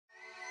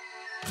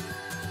Hi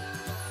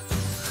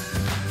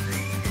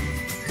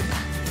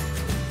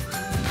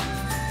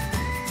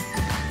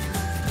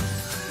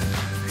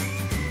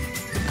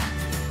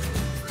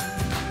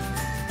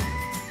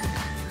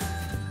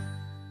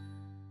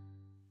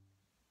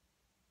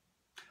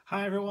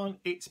everyone,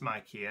 it's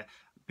Mike here.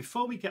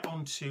 Before we get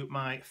on to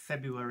my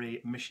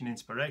February mission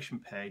inspiration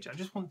page, I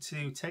just want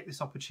to take this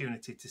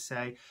opportunity to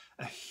say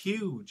a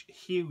huge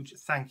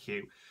thank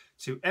you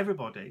to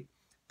everybody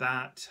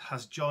that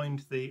has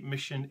joined the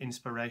Mission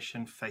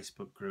Inspiration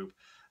Facebook group.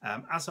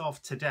 As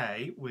of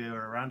today, we're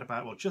around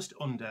about, well, just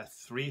under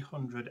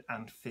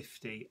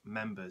 350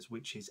 members,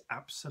 which is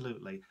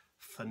absolutely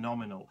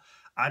phenomenal.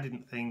 I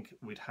didn't think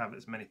we'd have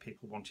as many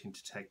people wanting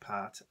to take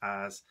part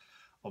as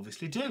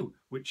obviously do,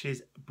 which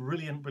is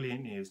brilliant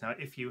news. Now,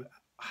 if you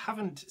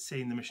haven't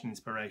seen the Mission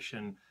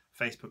Inspiration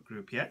Facebook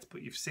group yet,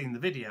 but you've seen the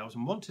videos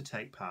and want to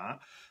take part,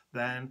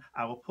 then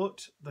I will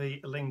put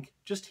the link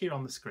just here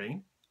on the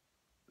screen,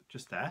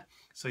 just there,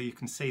 so you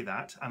can see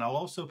that. And I'll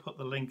also put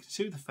the link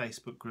to the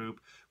Facebook group,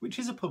 which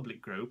is a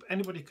public group.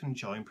 Anybody can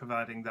join,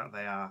 providing that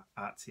they are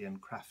artsy and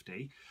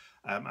crafty.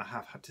 I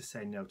have had to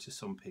say no to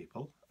some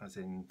people, as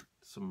in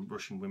some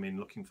Russian women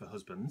looking for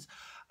husbands,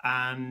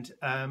 and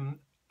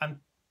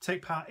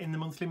take part in the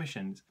monthly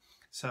missions.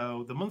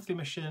 So the monthly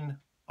mission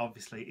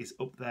obviously is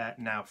up there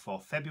now for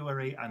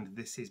February, and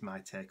this is my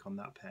take on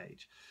that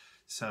page.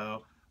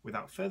 So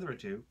without further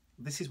ado,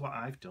 this is what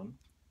I've done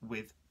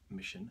with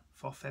Mission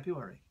for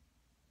February.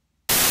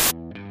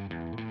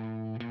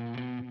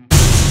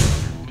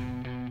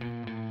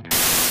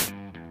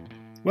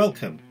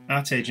 Welcome,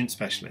 Art Agent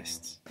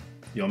Specialists.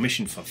 Your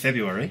mission for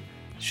February,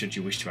 should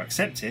you wish to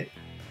accept it,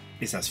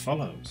 is as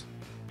follows.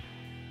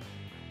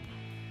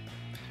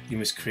 You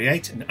must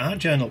create an art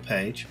journal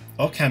page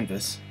or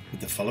canvas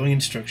with the following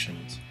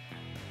instructions.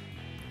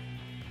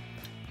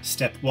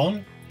 Step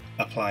 1.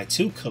 Apply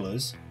 2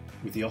 colours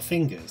with your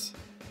fingers.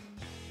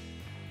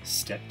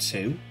 Step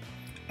 2.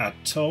 Add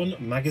torn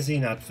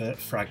magazine advert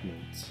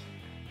fragments.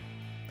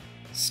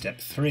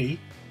 Step 3.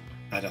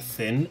 Add a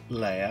thin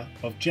layer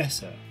of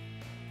gesso.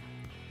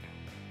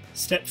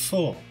 Step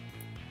 4.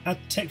 Add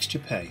texture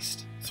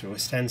paste through a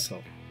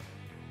stencil.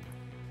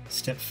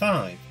 Step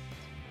 5.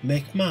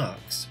 Make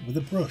marks with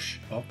a brush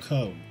or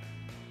comb.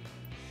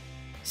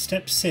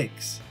 Step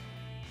 6.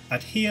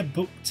 Adhere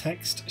book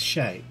text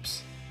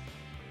shapes.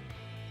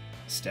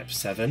 Step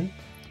 7.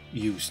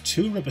 Use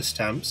 2 rubber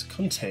stamps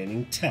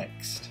containing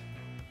text.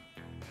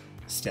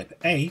 Step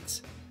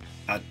 8.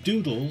 Add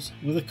doodles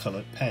with a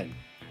coloured pen.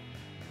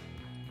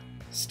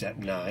 Step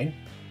 9.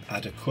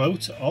 Add a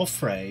quote or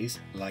phrase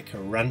like a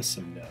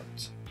ransom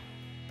note.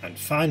 And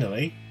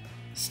finally,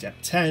 Step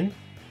 10.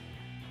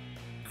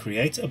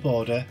 Create a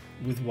border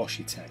with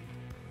washi tape.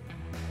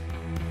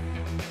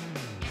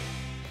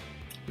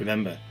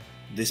 Remember,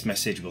 this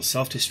message will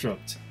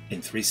self-destruct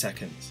in 3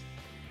 seconds.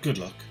 Good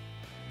luck.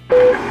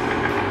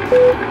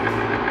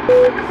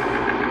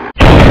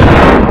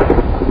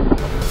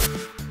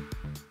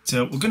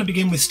 So we're going to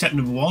begin with step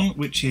number 1,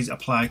 which is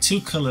apply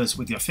 2 colours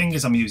with your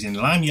fingers. I'm using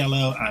lime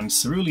yellow and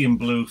cerulean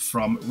blue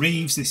from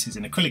Reeves. This is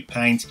an acrylic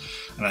paint,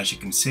 and as you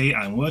can see,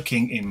 I'm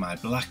working in my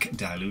black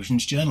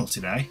Dylusions journal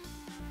today.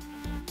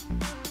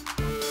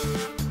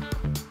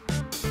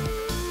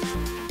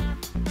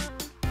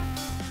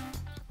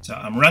 So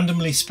I'm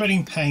randomly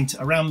spreading paint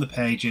around the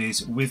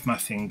pages with my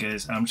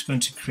fingers. I'm just going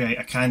to create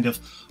a kind of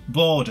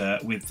border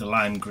with the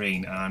lime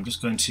green, and I'm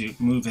just going to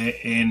move it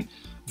in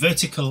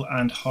vertical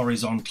and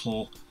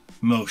horizontal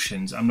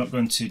motions. I'm not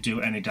going to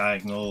do any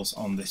diagonals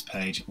on this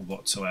page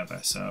whatsoever.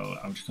 So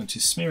I'm just going to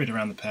smear it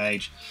around the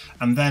page,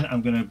 and then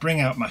I'm going to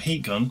bring out my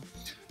heat gun,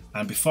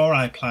 and before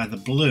I apply the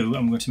blue,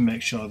 I'm going to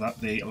make sure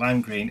that the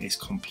lime green is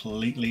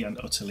completely and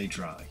utterly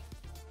dry.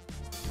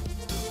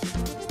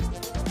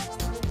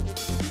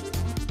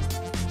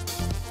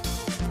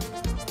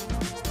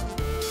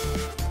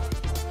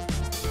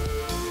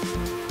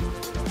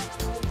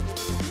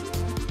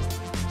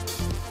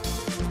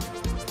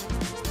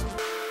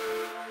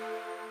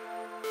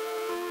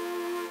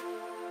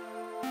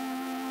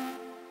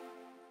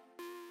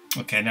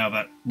 Okay, now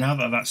that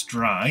that's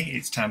dry,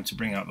 it's time to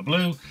bring out the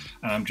blue,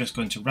 and I'm just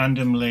going to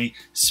randomly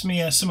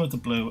smear some of the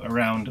blue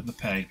around the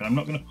page, but I'm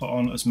not going to put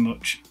on as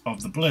much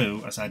of the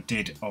blue as I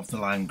did of the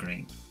lime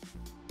green.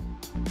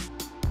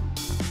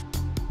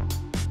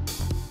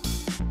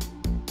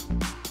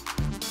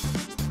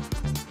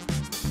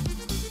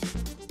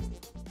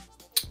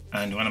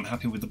 And when I'm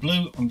happy with the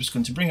blue, I'm just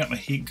going to bring out my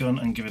heat gun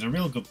and give it a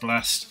real good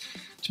blast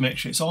to make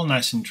sure it's all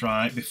nice and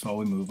dry before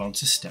we move on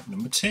to step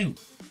number 2.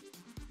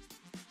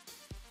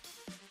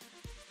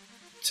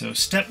 So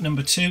step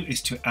number 2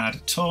 is to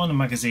add torn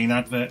magazine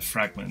advert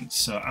fragments.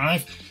 So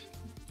I've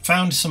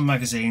found some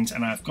magazines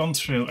and I've gone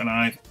through and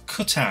I've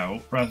cut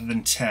out rather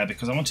than tear,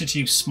 because I wanted to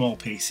use small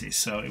pieces,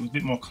 so it was a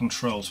bit more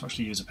controlled to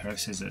actually use a pair of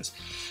scissors.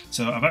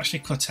 So I've actually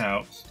cut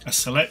out a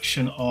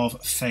selection of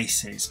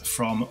faces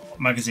from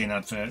magazine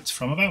adverts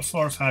from about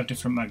 4 or 5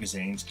 different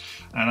magazines,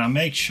 and I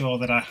made sure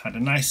that I had a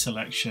nice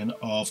selection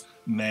of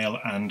male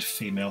and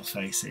female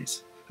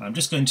faces. I'm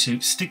just going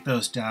to stick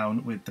those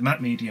down with the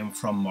matte medium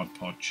from Mod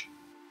Podge.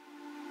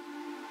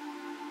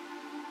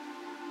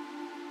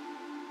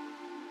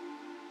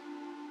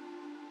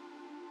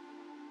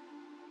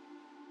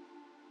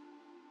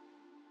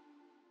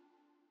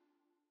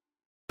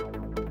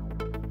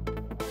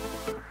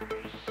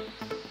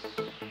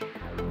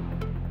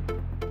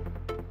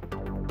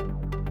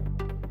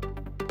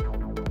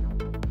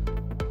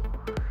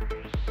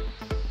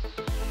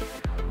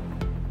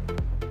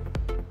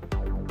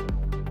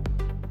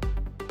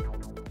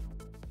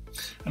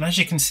 And as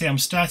you can see, I'm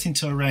starting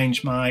to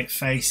arrange my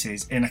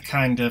faces in a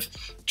kind of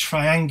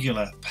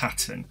triangular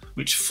pattern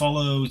which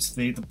follows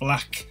the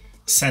black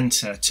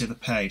centre to the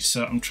page.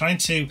 So I'm trying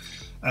to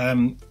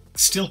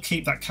still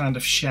keep that kind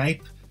of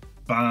shape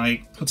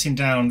by putting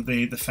down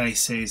the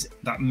faces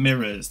that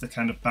mirrors the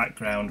kind of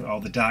background or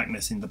the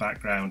darkness in the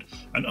background,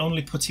 and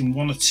only putting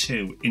one or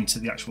two into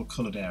the actual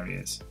coloured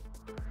areas.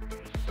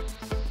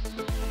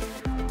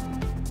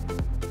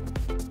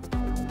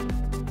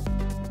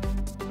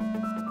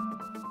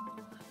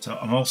 So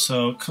I've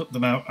also cut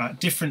them out at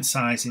different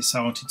sizes,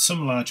 so I wanted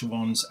some larger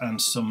ones and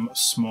some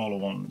smaller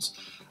ones.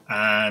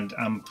 And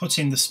I'm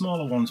putting the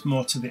smaller ones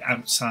more to the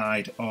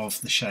outside of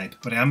the shape,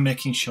 but I am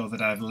making sure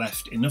that I've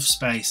left enough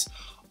space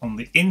on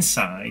the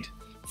inside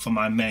for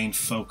my main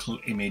focal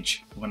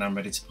image when I'm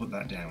ready to put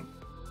that down.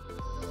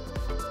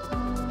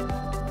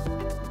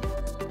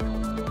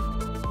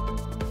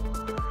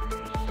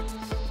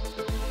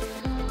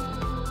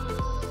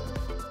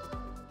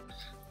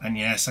 And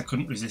yes, I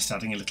couldn't resist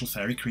adding a little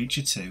fairy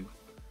creature too.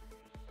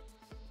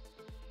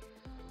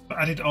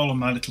 I added all of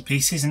my little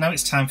pieces, and now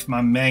it's time for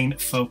my main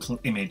focal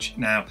image.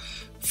 Now,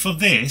 for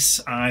this,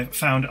 I've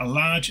found a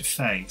large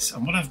face,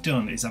 and what I've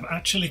done is I've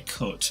actually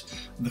cut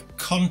the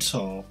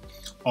contour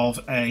of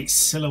a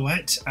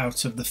silhouette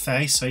out of the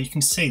face, so you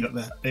can see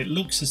that it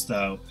looks as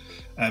though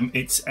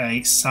it's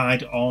a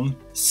side-on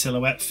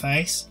silhouette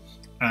face.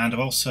 And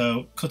I've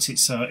also cut it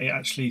so it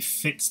actually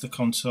fits the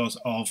contours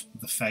of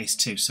the face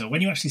too. So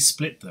when you actually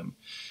split them,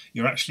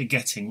 you're actually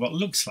getting what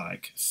looks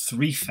like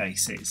three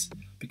faces,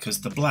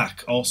 because the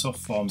black also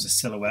forms a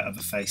silhouette of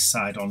a face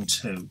side on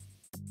too.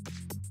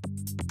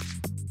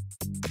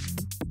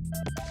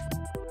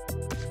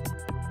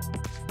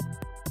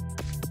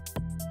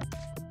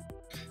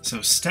 So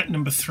step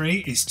number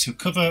 3 is to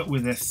cover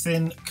with a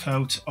thin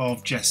coat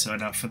of gesso.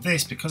 Now for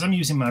this, because I'm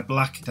using my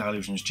black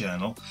Dylusions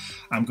journal,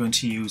 I'm going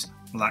to use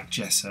black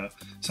gesso.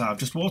 So I've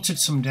just watered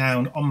some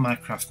down on my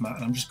craft mat,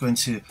 and I'm just going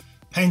to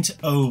paint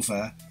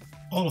over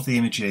all of the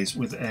images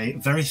with a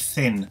very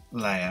thin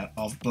layer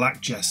of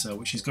black gesso,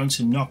 which is going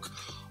to knock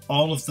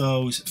all of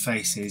those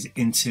faces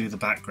into the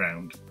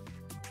background.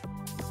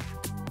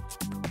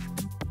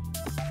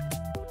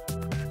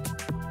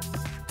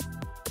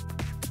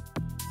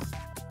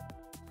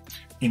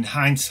 In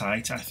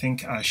hindsight, I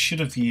think I should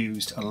have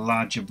used a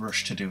larger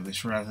brush to do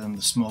this rather than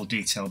the small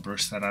detail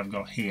brush that I've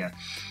got here.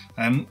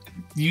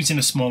 Using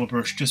a smaller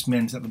brush just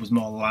meant that there was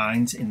more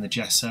lines in the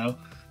gesso.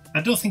 I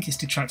don't think it's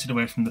detracted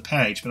away from the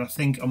page, but I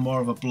think a more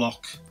of a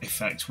block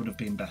effect would have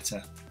been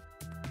better.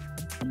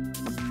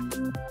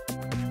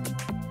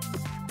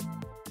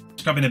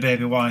 Grabbing a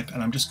baby wipe,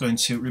 and I'm just going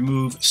to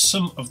remove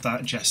some of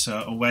that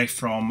gesso away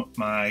from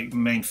my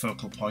main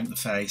focal point, the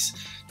face,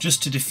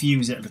 just to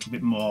diffuse it a little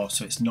bit more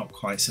so it's not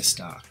quite so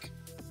stark.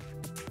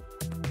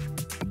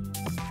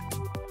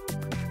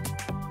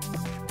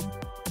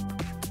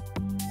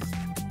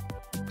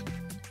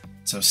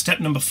 So step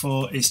number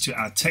 4 is to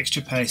add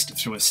texture paste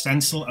through a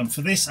stencil, and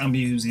for this I'm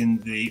using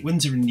the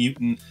Winsor &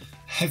 Newton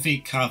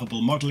heavy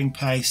carvable modelling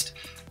paste,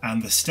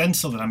 and the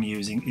stencil that I'm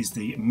using is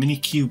the Mini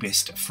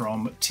Cubist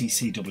from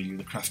TCW,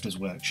 the Crafters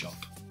Workshop.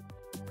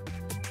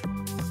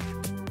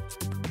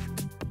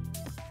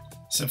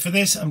 So for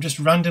this I'm just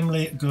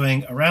randomly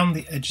going around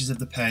the edges of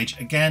the page,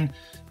 again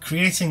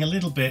creating a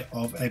little bit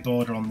of a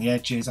border on the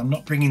edges. I'm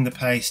not bringing the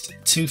paste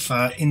too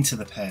far into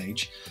the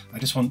page, I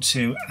just want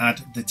to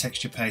add the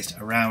texture paste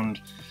around,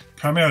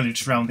 primarily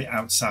just around the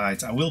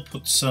outsides. I will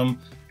put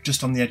some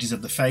just on the edges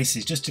of the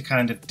faces just to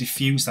kind of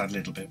diffuse that a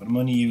little bit, but I'm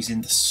only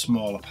using the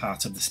smaller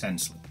part of the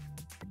stencil.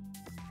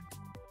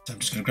 So I'm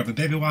just going to grab a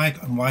baby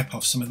wipe and wipe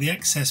off some of the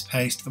excess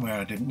paste where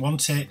I didn't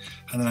want it,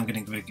 and then I'm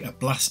going to give it a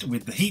blast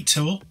with the heat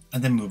tool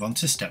and then move on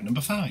to step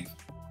number 5.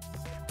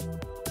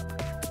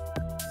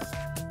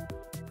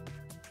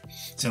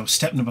 So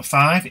step number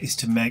 5 is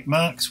to make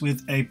marks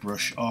with a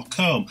brush or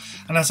comb,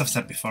 and as I've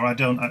said before, I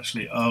don't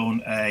actually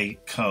own a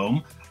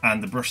comb,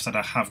 and the brush that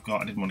I have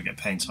got, I didn't want to get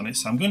paint on it,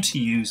 so I'm going to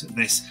use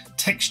this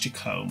texture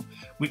comb,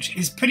 which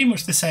is pretty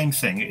much the same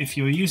thing. If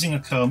you were using a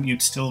comb,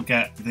 you'd still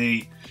get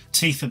the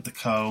teeth of the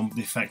comb,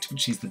 the effect,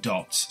 which is the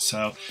dots.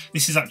 So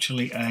this is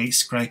actually a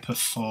scraper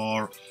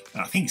for,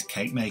 I think it's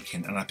cake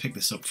making, and I picked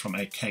this up from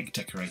a cake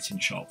decorating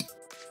shop.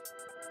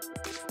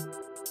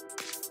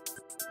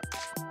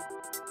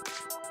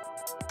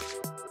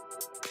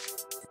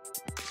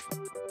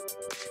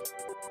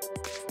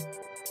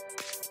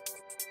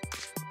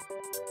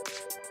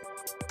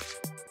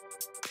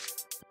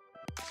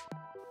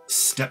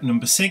 Step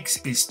number 6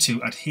 is to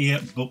adhere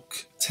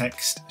book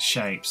text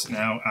shapes.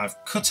 Now I've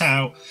cut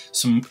out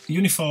some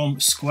uniform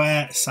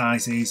square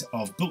sizes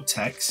of book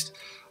text,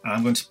 and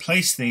I'm going to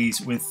place these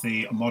with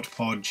the Mod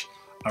Podge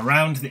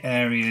around the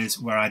areas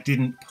where I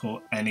didn't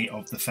put any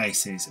of the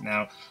faces.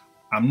 Now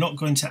I'm not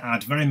going to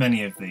add very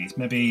many of these,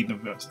 maybe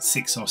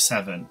 6 or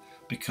 7,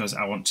 because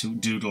I want to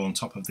doodle on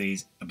top of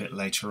these a bit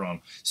later on.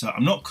 So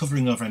I'm not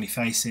covering over any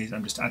faces,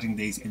 I'm just adding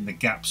these in the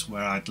gaps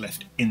where I'd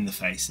left in the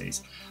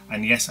faces.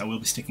 And yes, I will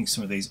be sticking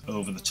some of these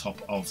over the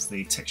top of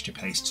the texture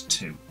paste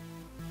too.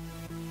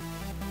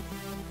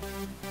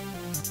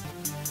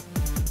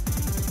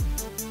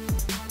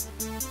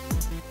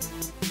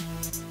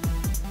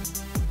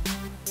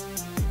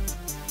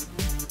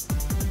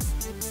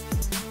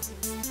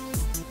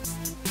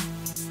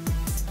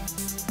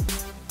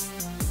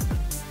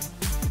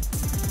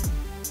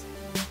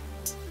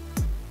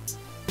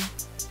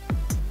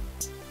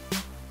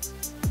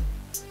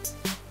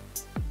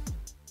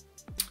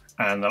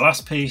 And the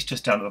last piece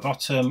just down at the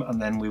bottom,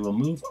 and then we will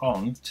move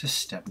on to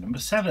step number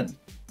 7.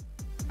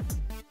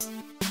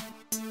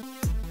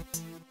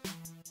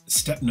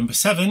 Step number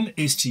 7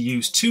 is to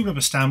use 2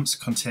 rubber stamps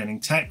containing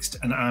text,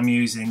 and I'm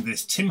using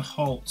this Tim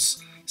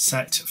Holtz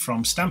set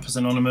from Stampers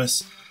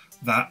Anonymous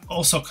that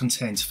also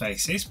contains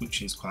faces,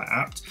 which is quite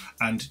apt,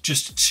 and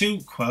just 2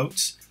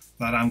 quotes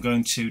that I'm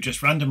going to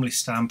just randomly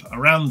stamp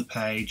around the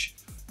page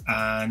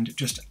and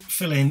just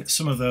fill in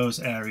some of those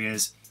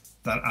areas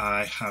that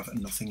I have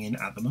nothing in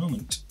at the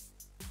moment.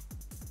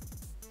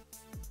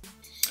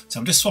 So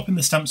I'm just swapping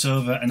the stamps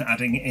over and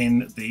adding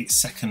in the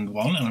second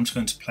one, and I'm just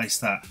going to place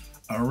that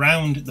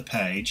around the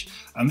page,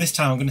 and this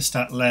time I'm going to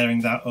start layering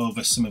that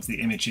over some of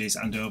the images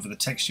and over the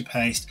texture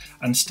paste,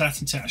 and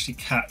starting to actually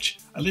catch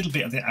a little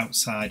bit of the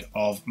outside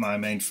of my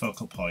main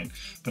focal point.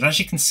 But as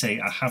you can see,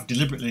 I have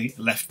deliberately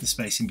left the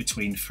space in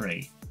between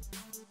free.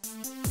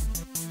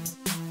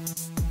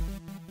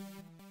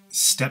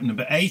 Step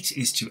number 8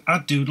 is to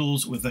add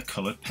doodles with a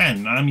coloured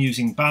pen. I'm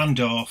using Barn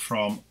Door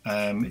from,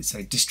 it's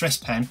a distress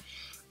pen,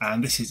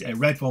 and this is a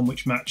red one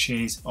which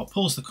matches or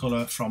pulls the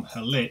colour from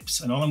her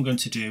lips, and all I'm going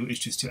to do is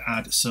just to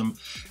add some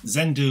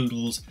Zen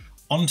doodles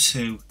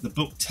onto the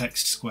book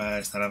text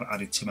squares that I've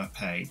added to my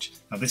page.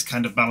 Now this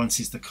kind of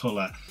balances the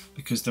colour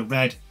because the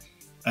red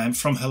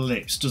from her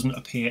lips doesn't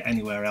appear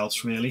anywhere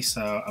else really,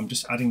 so I'm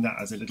just adding that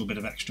as a little bit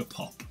of extra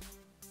pop.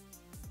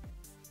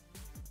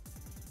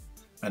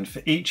 And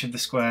for each of the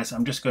squares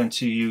I'm just going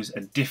to use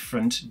a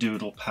different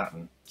doodle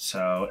pattern,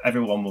 so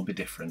everyone will be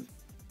different.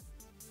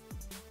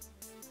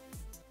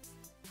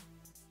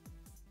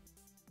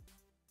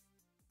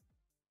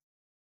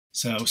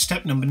 So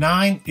step number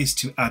 9 is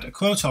to add a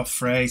quote or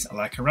phrase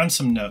like a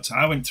ransom note. So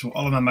I went through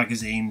all of my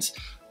magazines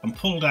and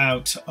pulled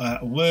out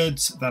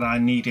words that I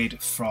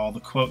needed for the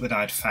quote that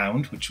I'd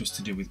found, which was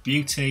to do with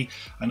beauty,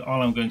 and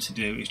all I'm going to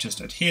do is just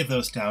adhere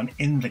those down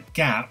in the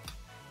gap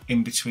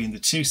in between the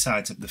 2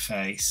 sides of the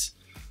face,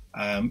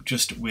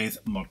 just with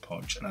Mod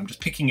Podge, and I'm just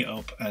picking it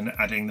up and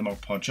adding the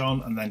Mod Podge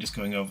on and then just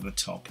going over the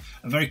top.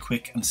 A very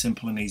quick and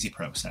simple and easy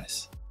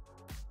process.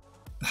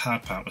 The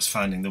hard part was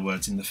finding the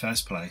words in the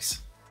first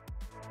place.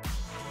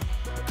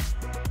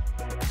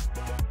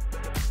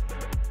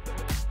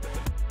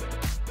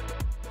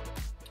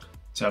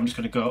 So I'm just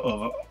going to go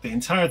over the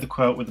entire of the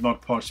quote with the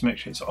Mod Podge to make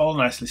sure it's all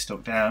nicely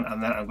stuck down,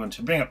 and then I'm going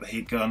to bring up the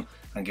heat gun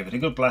and give it a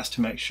good blast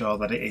to make sure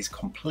that it is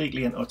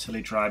completely and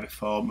utterly dry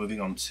before moving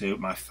on to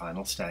my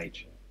final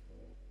stage.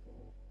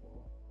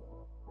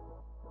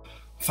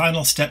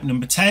 Final step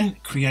number 10,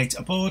 create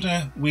a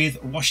border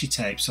with washi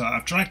tape. So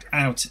I've dragged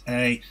out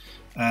a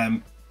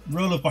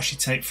roll of washi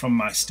tape from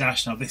my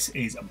stash. Now this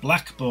is a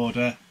black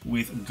border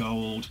with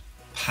gold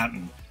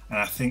pattern, and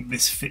I think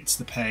this fits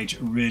the page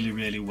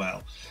really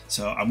well.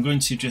 So I'm going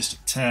to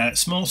just tear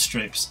small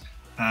strips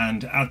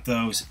and add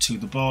those to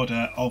the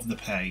border of the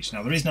page.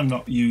 Now the reason I've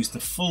not used the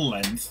full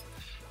length,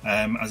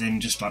 as in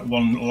just like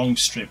one long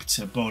strip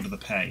to border the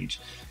page,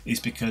 is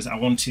because I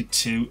wanted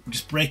to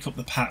just break up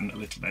the pattern a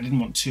little bit. I didn't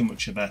want too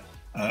much of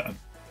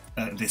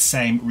the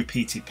same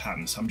repeated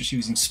pattern, so I'm just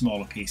using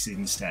smaller pieces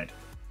instead.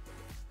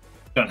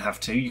 You don't have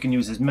to, you can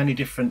use as many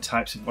different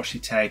types of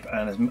washi tape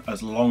and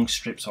as long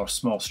strips or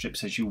small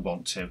strips as you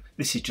want to.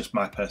 This is just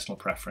my personal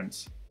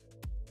preference.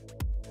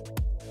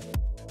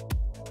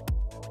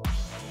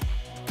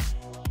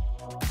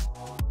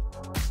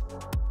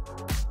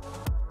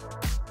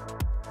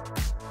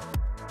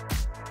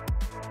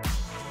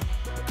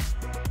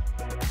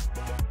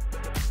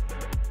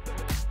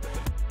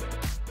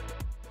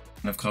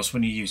 And of course,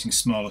 when you're using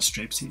smaller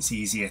strips, it's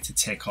easier to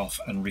take off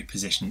and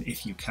reposition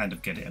if you kind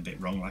of get it a bit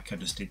wrong like I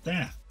just did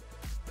there.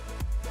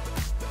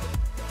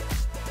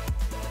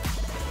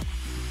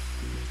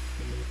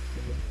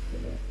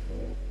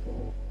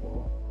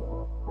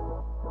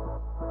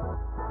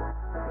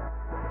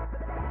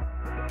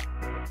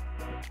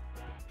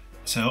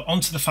 So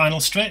on to the final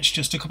stretch,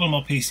 just a couple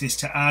more pieces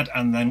to add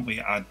and then we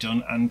are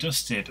done and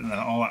dusted. And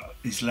now all that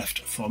is left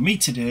for me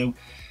to do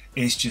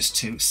is just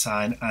to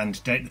sign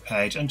and date the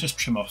page and just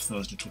trim off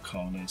those little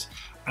corners.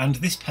 And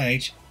this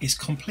page is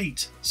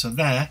complete. So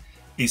there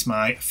is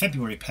my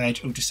February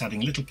page. I'm just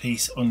adding a little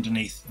piece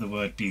underneath the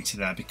word beauty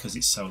there because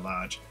it's so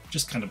large.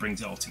 Just kind of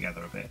brings it all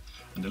together a bit,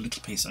 and a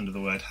little piece under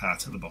the word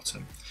heart at the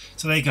bottom.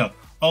 So there you go,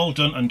 all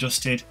done and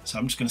dusted. So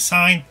I'm just going to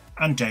sign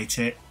and date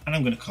it, and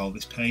I'm going to call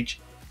this page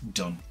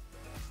done.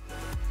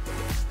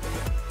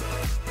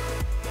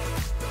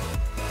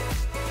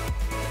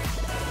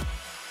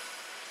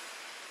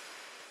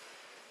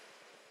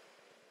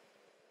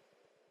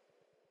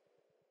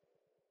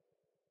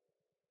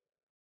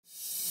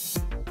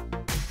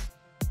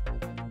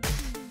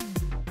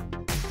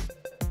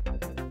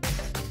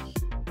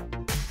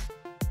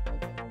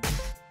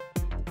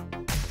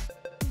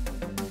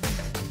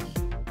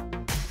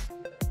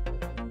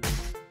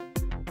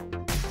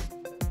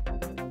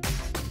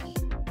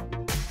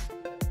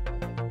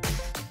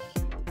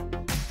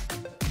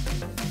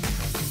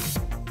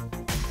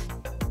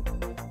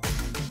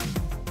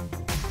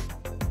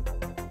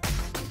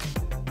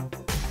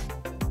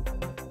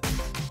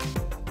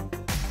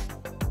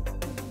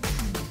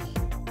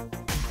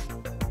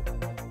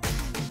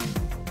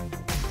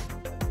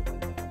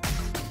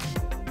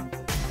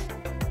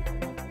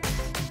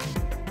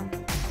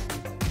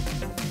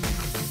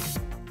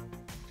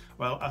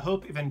 Well, I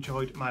hope you've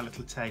enjoyed my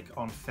little take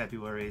on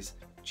February's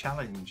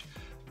challenge.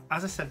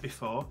 As I said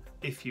before,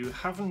 if you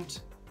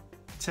haven't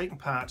taken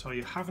part or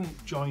you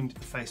haven't joined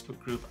the Facebook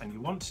group and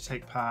you want to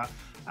take part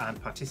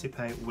and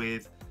participate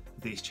with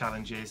these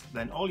challenges,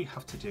 then all you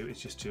have to do is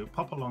just to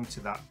pop along to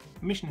that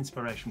Mission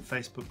Inspiration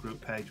Facebook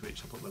group page,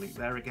 which I'll put the link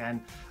there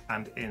again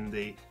and in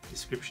the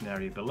description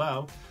area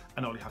below,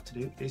 and all you have to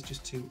do is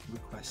just to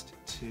request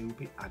to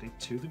be added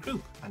to the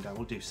group, and I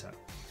will do so.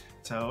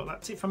 So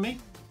that's it from me.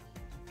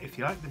 If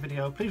you like the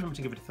video, please remember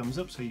to give it a thumbs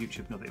up so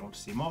YouTube know that you want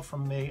to see more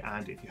from me,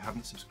 and if you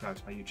haven't subscribed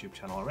to my YouTube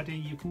channel already,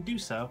 you can do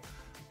so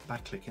by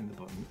clicking the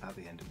button at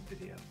the end of the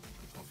video.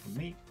 That's all from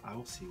me. I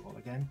will see you all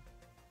again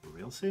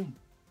real soon.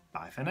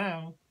 Bye for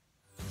now.